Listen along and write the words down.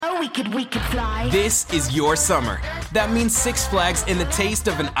we could fly. This is your summer. That means Six Flags and the taste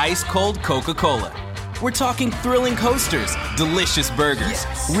of an ice-cold Coca-Cola. We're talking thrilling coasters, delicious burgers,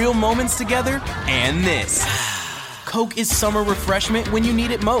 real moments together, and this. Coke is summer refreshment when you need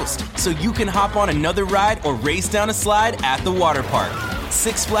it most, so you can hop on another ride or race down a slide at the water park.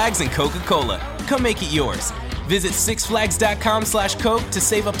 Six Flags and Coca-Cola. Come make it yours. Visit sixflags.com/Coke to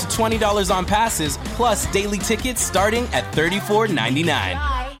save up to $20 on passes, plus daily tickets starting at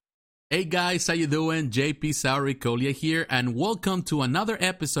 $34.99. Hey guys, how you doing? JP Sauricolia here, and welcome to another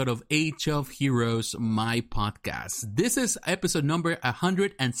episode of Age of Heroes, my podcast. This is episode number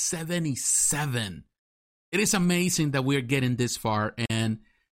 177. It is amazing that we're getting this far, and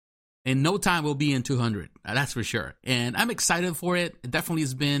in no time we'll be in 200. That's for sure. And I'm excited for it. It definitely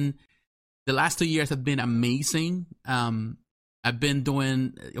has been, the last 2 years have been amazing. I've been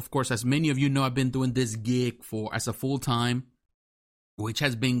doing, of course, as many of you know, I've been doing this gig as a full-time, which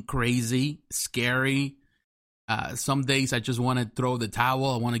has been crazy, scary. Some days I just want to throw the towel.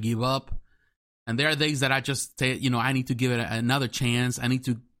 I want to give up. And there are days that I just say, I need to give it another chance. I need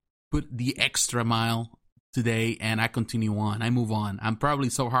to put the extra mile today, and I continue on. I move on. I'm probably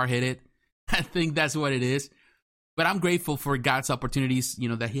so hard-headed. I think that's what it is. But I'm grateful for God's opportunities,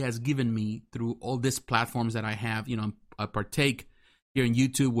 that He has given me through all these platforms that I have. I partake here on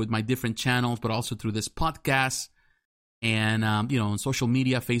YouTube with my different channels, but also through this podcast. And, on social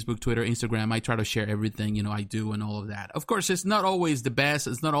media, Facebook, Twitter, Instagram, I try to share everything, I do and all of that. Of course, it's not always the best.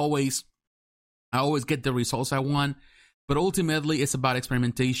 It's not always, I always get the results I want. But ultimately, it's about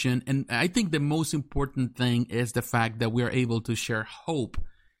experimentation. And I think the most important thing is the fact that we are able to share hope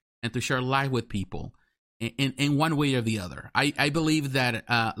and to share life with people in one way or the other. I believe that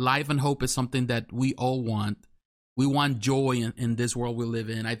life and hope is something that we all want. We want joy in this world we live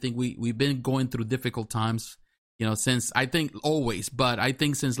in. I think we've been going through difficult times, since, I think always, but I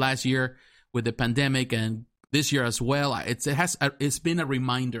think since last year with the pandemic and this year as well, it's been a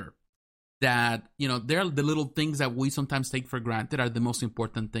reminder that, there are the little things that we sometimes take for granted are the most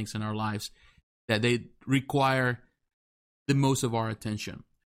important things in our lives, that they require the most of our attention.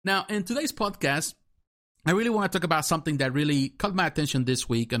 Now, in today's podcast, I really want to talk about something that really caught my attention this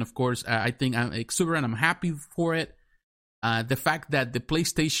week. And of course, I think I'm exuberant. I'm happy for it. The fact that the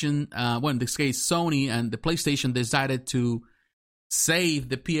PlayStation, in this case, Sony and the PlayStation decided to save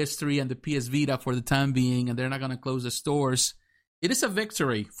the PS3 and the PS Vita for the time being, and they're not going to close the stores. It is a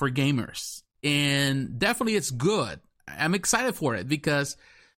victory for gamers, and definitely it's good. I'm excited for it because,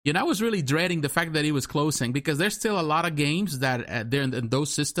 I was really dreading the fact that it was closing because there's still a lot of games that they're in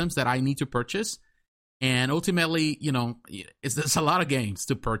those systems that I need to purchase. And ultimately, there's a lot of games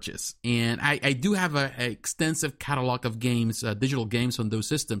to purchase. And I do have an extensive catalog of games, digital games on those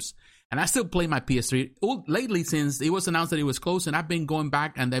systems. And I still play my PS3. Lately, since it was announced that it was closing, I've been going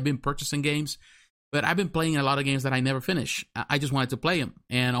back and I've been purchasing games. But I've been playing a lot of games that I never finish. I just wanted to play them.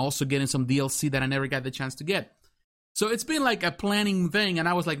 And also getting some DLC that I never got the chance to get. So it's been like a planning thing. And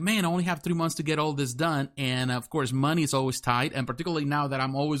I was like, man, I only have 3 months to get all this done. And of course, money is always tight. And particularly now that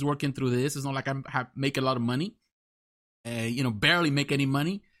I'm always working through this, it's not like I make a lot of money. Barely make any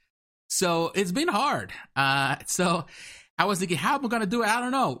money. So it's been hard. So I was thinking, how am I going to do it? I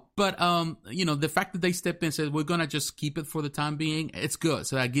don't know. But, the fact that they stepped in and said, we're going to just keep it for the time being, it's good.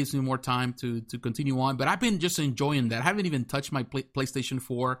 So that gives me more time to continue on. But I've been just enjoying that. I haven't even touched my PlayStation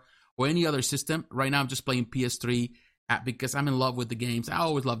 4 or any other system. Right now, I'm just playing PS3 because I'm in love with the games. I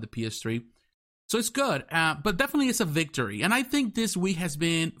always love the PS3. So it's good. But definitely it's a victory. And I think this week has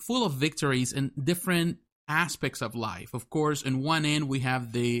been full of victories in different aspects of life. Of course, in one end, we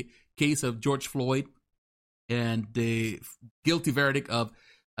have the case of George Floyd and the guilty verdict of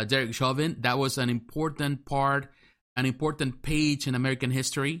Derek Chauvin. That was an important part, an important page in American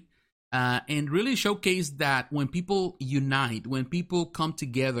history, and really showcased that when people unite, when people come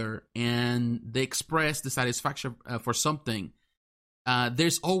together and they express the satisfaction for something,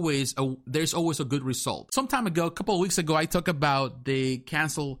 there's always a good result. Some time ago, a couple of weeks ago, I talked about the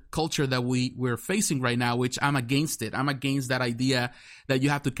cancel culture that we're facing right now, which I'm against it. I'm against that idea that you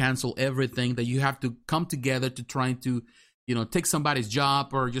have to cancel everything, that you have to come together to try to, take somebody's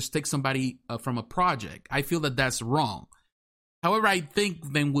job or just take somebody from a project. I feel that that's wrong. However, I think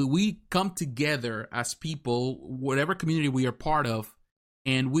when we come together as people, whatever community we are part of,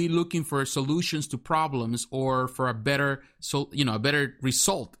 and we're looking for solutions to problems or for a better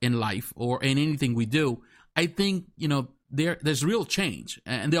result in life or in anything we do, I think, there's real change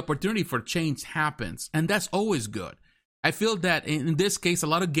and the opportunity for change happens. And that's always good. I feel that in this case, a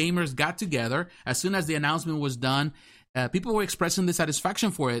lot of gamers got together as soon as the announcement was done. People were expressing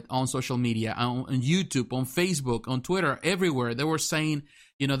dissatisfaction for it on social media, on YouTube, on Facebook, on Twitter, everywhere. They were saying,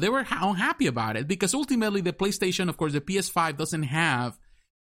 they were unhappy about it because ultimately the PlayStation, of course, the PS5 doesn't have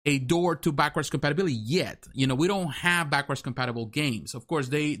a door to backwards compatibility yet. We don't have backwards compatible games. Of course,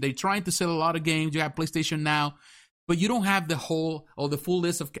 they're trying to sell a lot of games. You have PlayStation Now, but you don't have the full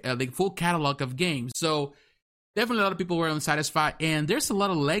list of the full catalog of games. So definitely a lot of people were unsatisfied, and there's a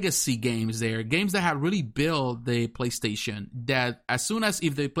lot of legacy games there, games that have really built the PlayStation, that as soon as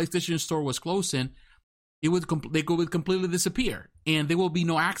if the PlayStation Store was closing, they would completely disappear, and there will be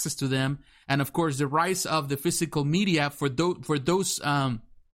no access to them. And of course, the rise of the physical media for those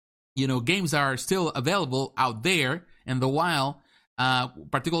games that are still available out there in the wild,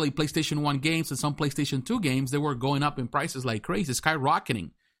 particularly PlayStation 1 games and some PlayStation 2 games, they were going up in prices like crazy,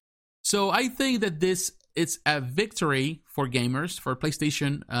 skyrocketing. So I think that it's a victory for gamers, for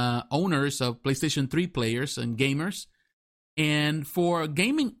PlayStation owners of PlayStation 3 players and gamers, and for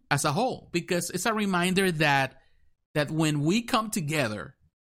gaming as a whole, because it's a reminder that when we come together,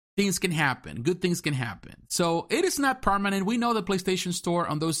 things can happen. Good things can happen. So it is not permanent. We know the PlayStation Store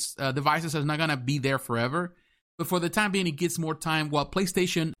on those devices is not going to be there forever. But for the time being, it gets more time while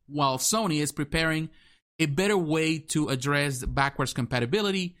Sony is preparing a better way to address backwards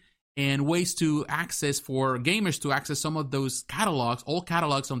compatibility and ways to access for gamers to access some of those catalogs, all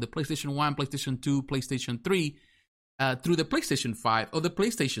catalogs on the PlayStation 1, PlayStation 2, PlayStation 3, through the PlayStation 5 or the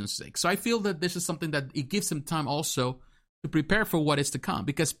PlayStation 6. So I feel that this is something that it gives them time also to prepare for what is to come,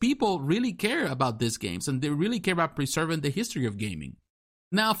 because people really care about these games and they really care about preserving the history of gaming.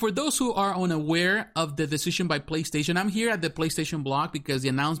 Now, for those who are unaware of the decision by PlayStation, I'm here at the PlayStation blog because the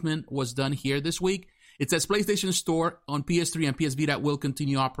announcement was done here this week. It says PlayStation Store on PS3 and PS Vita will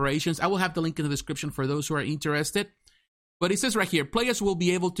continue operations. I will have the link in the description for those who are interested. But it says right here, players will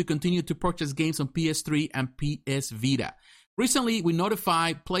be able to continue to purchase games on PS3 and PS Vita. Recently, we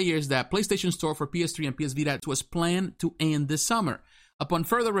notified players that PlayStation Store for PS3 and PS Vita was planned to end this summer. Upon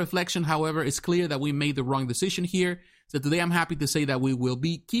further reflection, however, it's clear that we made the wrong decision here. So today I'm happy to say that we will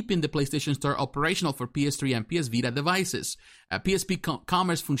be keeping the PlayStation Store operational for PS3 and PS Vita devices. PSP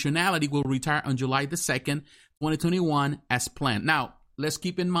Commerce functionality will retire on July the 2nd, 2021 as planned. Now, let's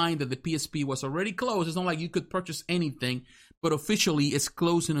keep in mind that the PSP was already closed. It's not like you could purchase anything, but officially it's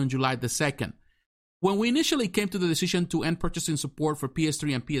closing on July the 2nd. When we initially came to the decision to end purchasing support for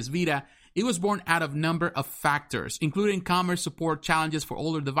PS3 and PS Vita, it was born out of a number of factors, including commerce support challenges for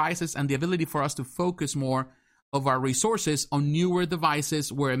older devices and the ability for us to focus more of our resources on newer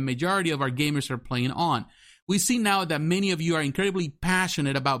devices where a majority of our gamers are playing on. We see now that many of you are incredibly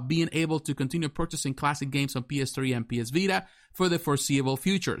passionate about being able to continue purchasing classic games on PS3 and PS Vita for the foreseeable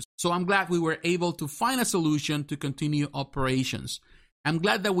future. So I'm glad we were able to find a solution to continue operations. I'm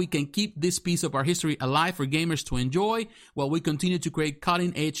glad that we can keep this piece of our history alive for gamers to enjoy while we continue to create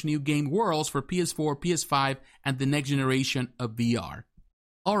cutting-edge new game worlds for PS4, PS5, and the next generation of VR.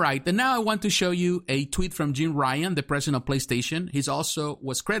 All right, and now I want to show you a tweet from Jim Ryan, the president of PlayStation. He's also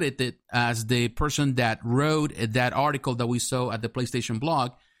was credited as the person that wrote that article that we saw at the PlayStation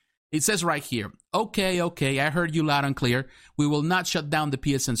blog. It says right here, okay, I heard you loud and clear. We will not shut down the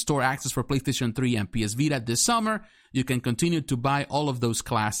PSN Store access for PlayStation 3 and PS Vita this summer. You can continue to buy all of those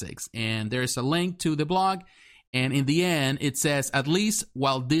classics. And there's a link to the blog. And in the end, it says, at least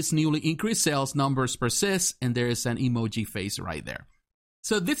while this newly increased sales numbers persist, and there is an emoji face right there.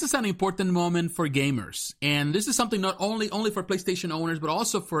 So this is an important moment for gamers. And this is something not only for PlayStation owners, but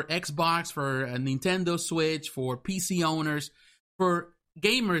also for Xbox, for Nintendo Switch, for PC owners, for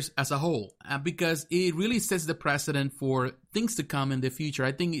gamers as a whole, because it really sets the precedent for things to come in the future.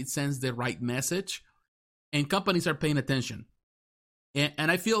 I think it sends the right message, and companies are paying attention. And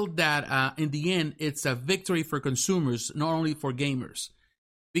I feel that in the end, it's a victory for consumers, not only for gamers.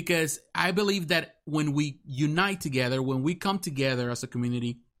 Because I believe that when we unite together, when we come together as a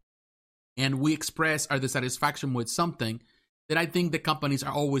community and we express our dissatisfaction with something, then I think the companies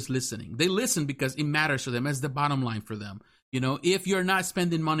are always listening. They listen because it matters to them. It's the bottom line for them. You know, if you're not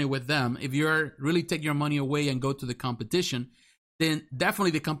spending money with them, if you're really take your money away and go to the competition, then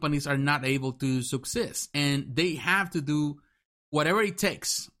definitely the companies are not able to succeed. And they have to do whatever it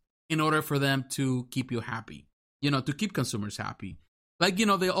takes in order for them to keep you happy, to keep consumers happy. Like,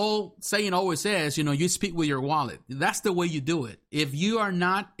 the old saying always says, you speak with your wallet. That's the way you do it. If you are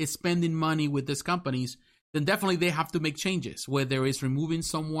not spending money with these companies, then definitely they have to make changes, whether it's removing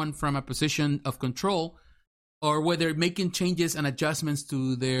someone from a position of control or whether making changes and adjustments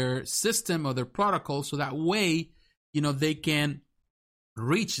to their system or their protocol. So that way, they can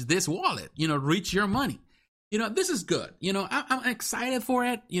reach this wallet, reach your money. This is good. I'm excited for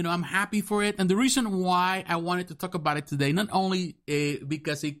it. I'm happy for it. And the reason why I wanted to talk about it today, not only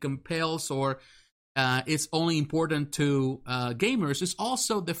because it compels or is only important to gamers. It's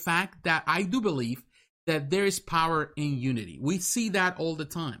also the fact that I do believe that there is power in unity. We see that all the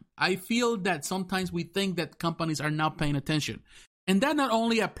time. I feel that sometimes we think that companies are not paying attention. And that not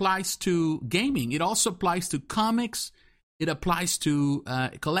only applies to gaming, it also applies to comics, it applies to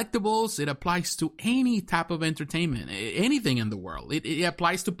collectibles, it applies to any type of entertainment, anything in the world. It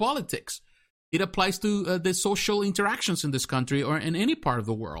applies to politics. It applies to the social interactions in this country or in any part of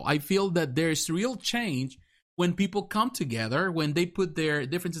the world. I feel that there's real change when people come together, when they put their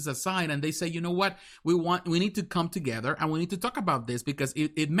differences aside and they say, you know what, we need to come together and we need to talk about this because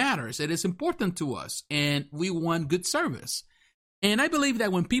it matters. It is important to us and we want good service. And I believe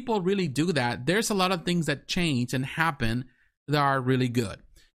that when people really do that, there's a lot of things that change and happen that are really good.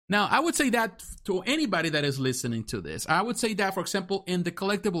 Now, I would say that to anybody that is listening to this, I would say that, for example, in the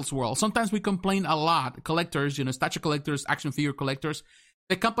collectibles world, sometimes we complain a lot, collectors, statue collectors, action figure collectors,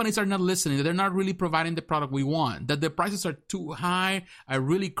 the companies are not listening. They're not really providing the product we want, that the prices are too high, are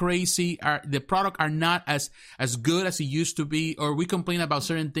really crazy, the product are not as good as it used to be, or we complain about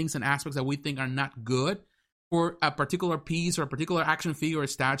certain things and aspects that we think are not good for a particular piece or a particular action figure or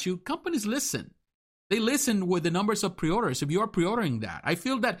statue. Companies listen. They listen with the numbers of pre-orders. If you are pre-ordering that, I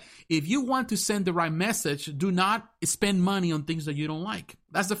feel that if you want to send the right message, do not spend money on things that you don't like.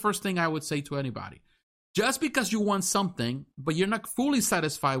 That's the first thing I would say to anybody. Just because you want something, but you're not fully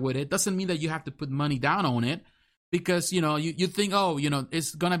satisfied with it, doesn't mean that you have to put money down on it because, you think,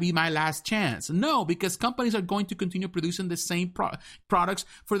 it's going to be my last chance. No, because companies are going to continue producing the same products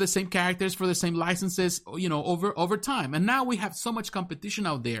for the same characters, for the same licenses, over time. And now we have so much competition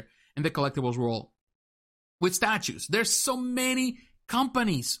out there in the collectibles world. With statues, there's so many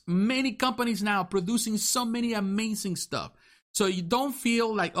companies now producing so many amazing stuff. So you don't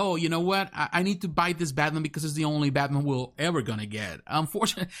feel like, oh, you know what? I need to buy this Batman because it's the only Batman we're ever going to get.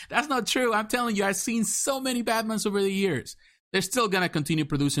 Unfortunately, that's not true. I'm telling you, I've seen so many Batmans over the years. They're still going to continue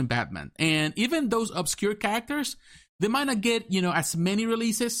producing Batman. And even those obscure characters, they might not get, as many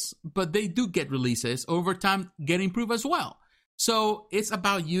releases, but they do get releases over time, get improved as well. So it's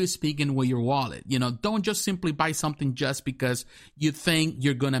about you speaking with your wallet. Don't just simply buy something just because you think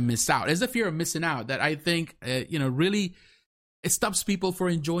you're going to miss out. It's the fear of missing out that I think, really it stops people from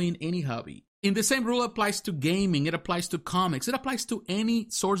enjoying any hobby. And the same rule applies to gaming. It applies to comics. It applies to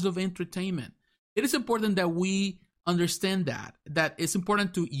any source of entertainment. It is important that we understand that it's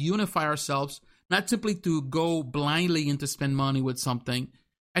important to unify ourselves, not simply to go blindly and to spend money with something.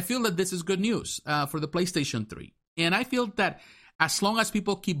 I feel that this is good news for the PlayStation 3. And I feel that as long as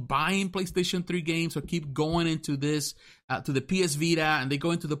people keep buying PlayStation 3 games or keep going into this, to the PS Vita, and they go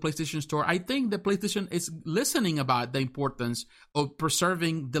into the PlayStation Store, I think the PlayStation is listening about the importance of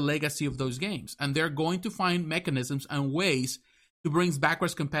preserving the legacy of those games. And they're going to find mechanisms and ways to bring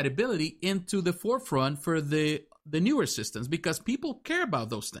backwards compatibility into the forefront for the newer systems because people care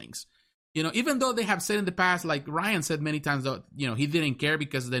about those things. Even though they have said in the past, like Ryan said many times, he didn't care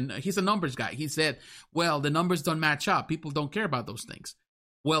because then he's a numbers guy. He said, well, the numbers don't match up. People don't care about those things.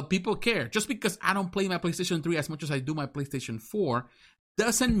 Well, people care. Just because I don't play my PlayStation 3 as much as I do my PlayStation 4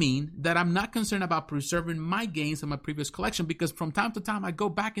 doesn't mean that I'm not concerned about preserving my games in my previous collection because from time to time I go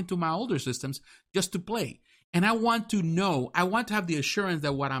back into my older systems just to play. And I want to have the assurance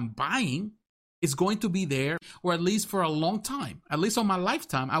that what I'm buying is going to be there, or at least for a long time, at least on my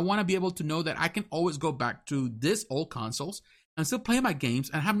lifetime. I want to be able to know that I can always go back to this old consoles and still play my games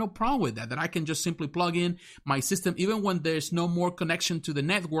and have no problem with that I can just simply plug in my system, even when there's no more connection to the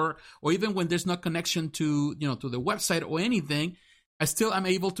network, or even when there's no connection to, to the website or anything, I still am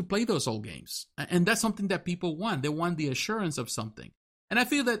able to play those old games. And that's something that people want. They want the assurance of something. And I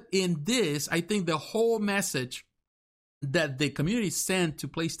feel that in this, I think the whole message that the community sent to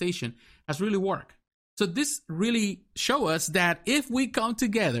PlayStation has really worked. So this really shows us that if we come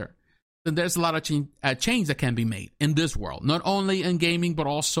together, then there's a lot of change that can be made in this world, not only in gaming, but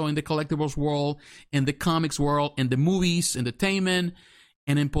also in the collectibles world, in the comics world, in the movies, entertainment,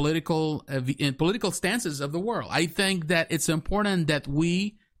 and in political stances of the world. I think that it's important that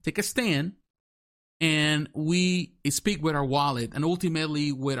we take a stand and we speak with our wallet and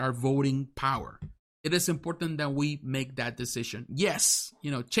ultimately with our voting power. It is important that we make that decision. Yes,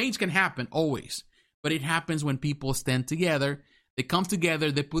 change can happen always, but it happens when people stand together. They come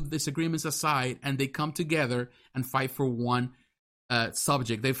together, they put disagreements aside, and they come together and fight for one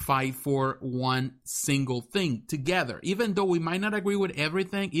subject. They fight for one single thing together. Even though we might not agree with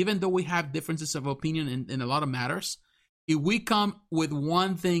everything, even though we have differences of opinion in a lot of matters, if we come with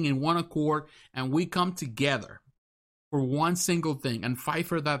one thing in one accord and we come together for one single thing and fight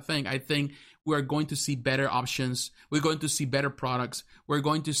for that thing, I think we are going to see better options. We're going to see better products. We're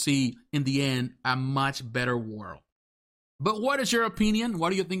going to see, in the end, a much better world. But what is your opinion?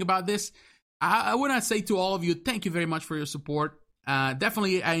 What do you think about this? I want to say to all of you, thank you very much for your support.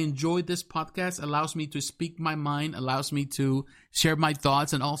 Definitely, I enjoyed this podcast. Allows me to speak my mind, allows me to share my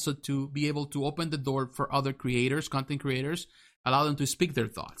thoughts, and also to be able to open the door for other creators, content creators, allow them to speak their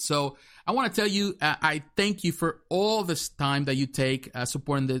thoughts. So I want to tell you, I thank you for all this time that you take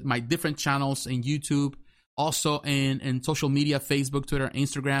supporting my different channels in YouTube, also in social media, Facebook, Twitter,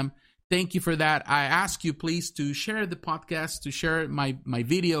 Instagram. Thank you for that. I ask you, please, to share the podcast, to share my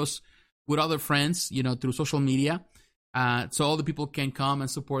videos with other friends, through social media. So all the people can come and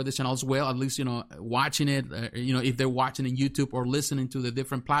support this channel as well, at least, watching it, if they're watching in YouTube or listening to the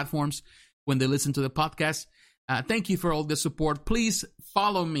different platforms when they listen to the podcast. Thank you for all the support. Please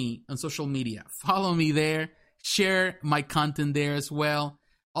follow me on social media. Follow me there. Share my content there as well.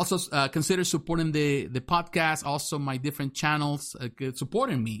 Also, consider supporting the podcast, also my different channels,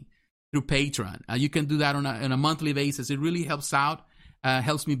 supporting me through Patreon. You can do that on a monthly basis. It really helps out.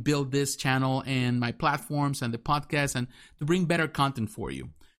 Helps me build this channel and my platforms and the podcast and to bring better content for you.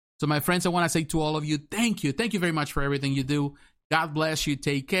 So my friends, I want to say to all of you, thank you. Thank you very much for everything you do. God bless you.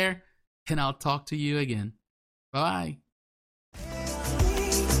 Take care. And I'll talk to you again. Bye.